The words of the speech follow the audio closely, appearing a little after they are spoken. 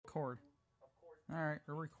record. Alright,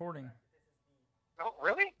 we're recording. Oh,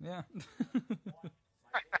 really? Yeah.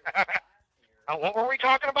 What were we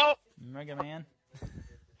talking about? Mega Man.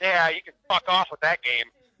 Yeah, you can fuck off with that game.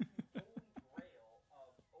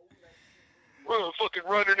 Well, fucking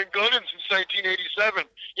running and gunning since 1987.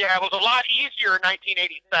 Yeah, it was a lot easier in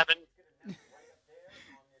 1987.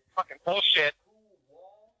 Fucking bullshit.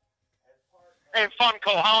 And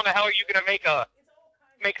Funko, how in the hell are you gonna make a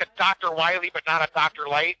Dr. Wily but not a Dr.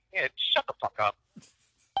 Light? Yeah, shut the fuck up.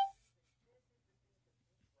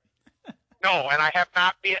 No, and I have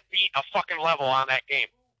not beat a fucking level on that game.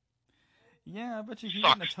 Yeah, I bet you he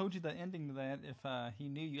wouldn't have told you the ending to that if he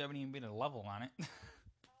knew you haven't even beat a level on it.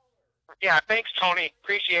 Yeah, thanks, Tony.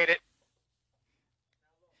 Appreciate it.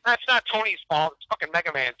 That's not Tony's fault. It's fucking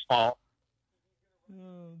Mega Man's fault.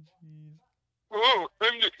 Oh, jeez. Oh,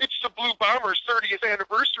 it's the Blue Bomber's 30th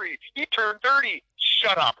anniversary. He turned 30.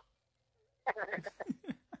 Shut up.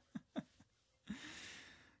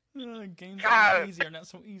 Games are easy are not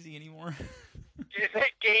so easy anymore.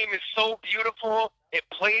 That game is so beautiful. It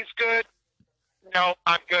plays good. No,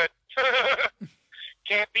 I'm good.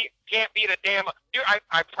 Can't beat a damn. Dude,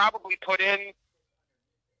 I probably put in,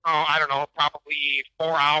 I don't know, probably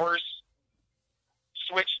 4 hours.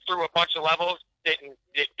 Switched through a bunch of levels. Didn't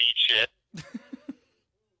beat shit.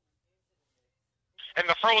 And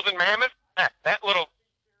the frozen mammoth, that little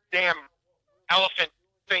damn elephant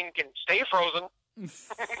thing can stay frozen.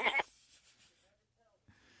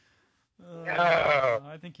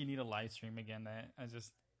 I think you need a live stream again. I don't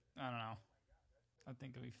know. I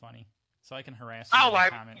think it'd be funny, so I can harass you in the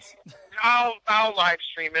comments. I'll live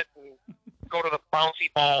stream it and go to the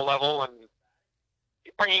bouncy ball level and.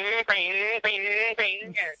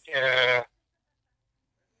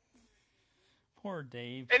 Poor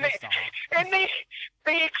Dave. And they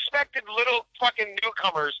expected little fucking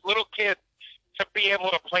newcomers, little kids, to be able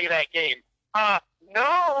to play that game.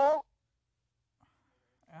 No.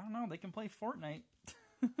 I don't know. They can play Fortnite.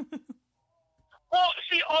 Well,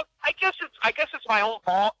 see, I guess it's my own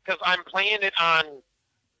fault because I'm playing it on.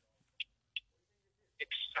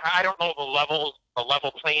 I don't know the level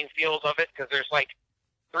playing field of it because there's like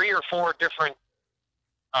 3 or 4 different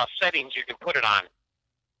settings you can put it on.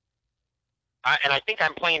 And I think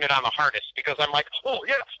I'm playing it on the hardest because I'm like, oh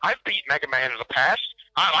yeah, I've beat Mega Man in the past.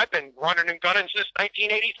 I've been running and gunning since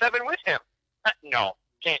 1987 with him. No,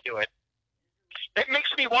 can't do it. It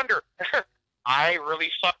makes me wonder. I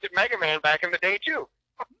really sucked at Mega Man back in the day too.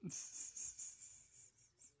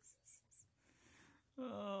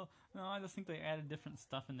 Oh no, I just think they added different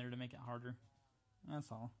stuff in there to make it harder.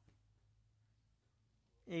 That's all.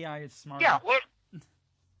 AI is smart. Yeah, look.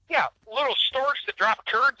 Yeah, little storks that drop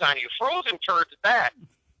turds on you. Frozen turds at that.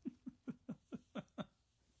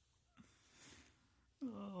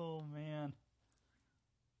 Oh, man.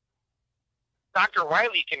 Dr.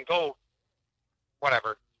 Wily can go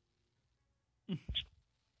whatever.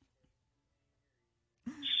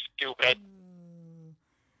 Stupid.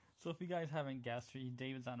 So if you guys haven't guessed,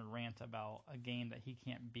 David's on a rant about a game that he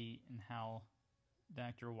can't beat and how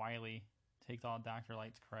Dr. Wily takes all Dr.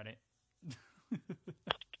 Light's credit.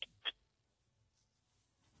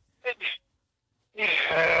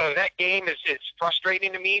 That game is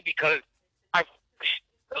frustrating to me because I'm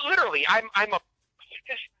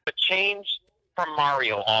a change from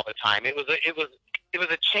Mario all the time. It was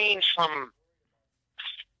a change from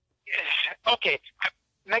okay,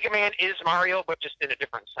 Mega Man is Mario, but just in a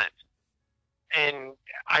different sense. And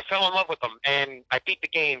I fell in love with them, and I beat the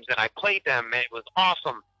games, and I played them, and it was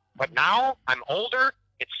awesome. But now I'm older.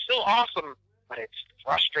 It's still awesome, but it's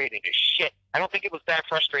frustrating as shit. I don't think it was that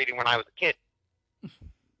frustrating when I was a kid.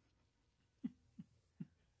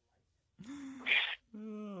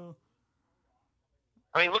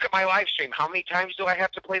 I mean, look at my live stream. How many times do I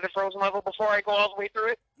have to play the Frozen level before I go all the way through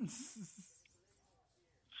it?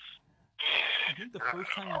 I think the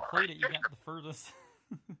first time you played it, you got the furthest.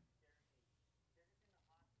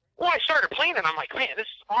 Well, I started playing it, I'm like, man, this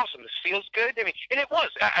is awesome. This feels good. I mean, and it was.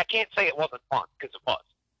 I can't say it wasn't fun, because it was.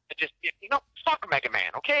 Fuck Mega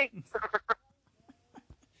Man, okay?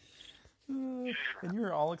 And you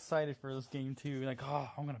were all excited for this game, too. Like, oh,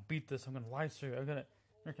 I'm going to beat this. I'm going to live stream it.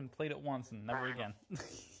 I can play it once and never again.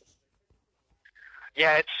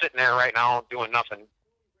 Yeah, it's sitting there right now doing nothing.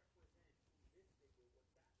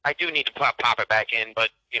 I do need to pop it back in,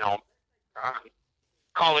 but,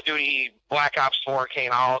 Call of Duty Black Ops 4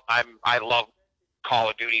 came out. I love Call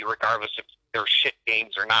of Duty regardless if they're shit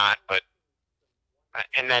games or not, but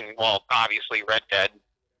and then, well, obviously Red Dead.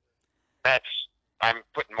 I'm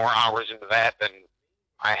putting more hours into that than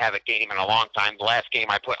I have a game in a long time. The last game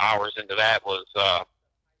I put hours into that was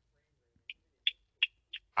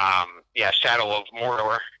Yeah, Shadow of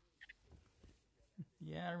Mordor.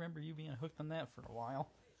 Yeah, I remember you being hooked on that for a while.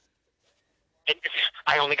 And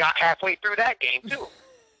I only got halfway through that game too.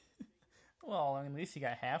 Well, I mean, at least you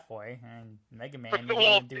got halfway. And Mega Man, you didn't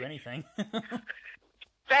Well, even do anything.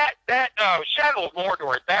 that Shadow of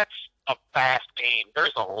Mordor, that's a fast game.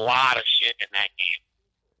 There's a lot of shit in that game.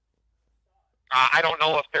 I don't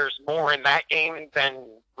know if there's more in that game than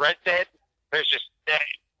Red Dead. There's just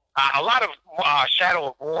a lot of Shadow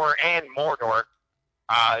of War and Mordor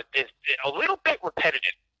is a little bit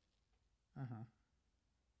repetitive. Uh-huh.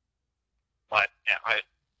 But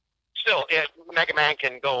still, Mega Man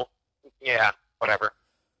can go, yeah, whatever.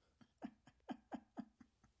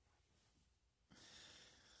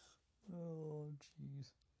 Oh, jeez.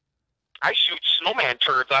 I shoot snowman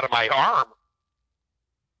turds out of my arm.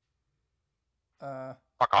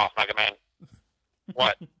 Fuck off, Mega Man.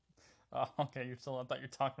 What? Oh, okay. I thought you were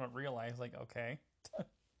talking about real life. Like, okay.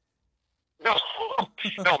 No,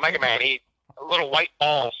 no, Mega Man. He little white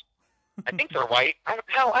balls. I think they're white. I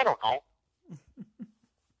don't know.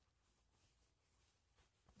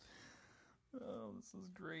 Oh, this is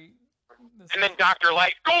great. And then Dr.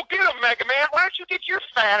 Light, go get him, Mega Man. Why don't you get your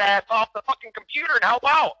fat ass off the fucking computer and help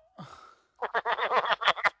out?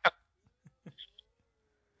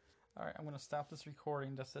 All right, I'm going to stop this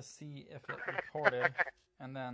recording just to see if it recorded, and then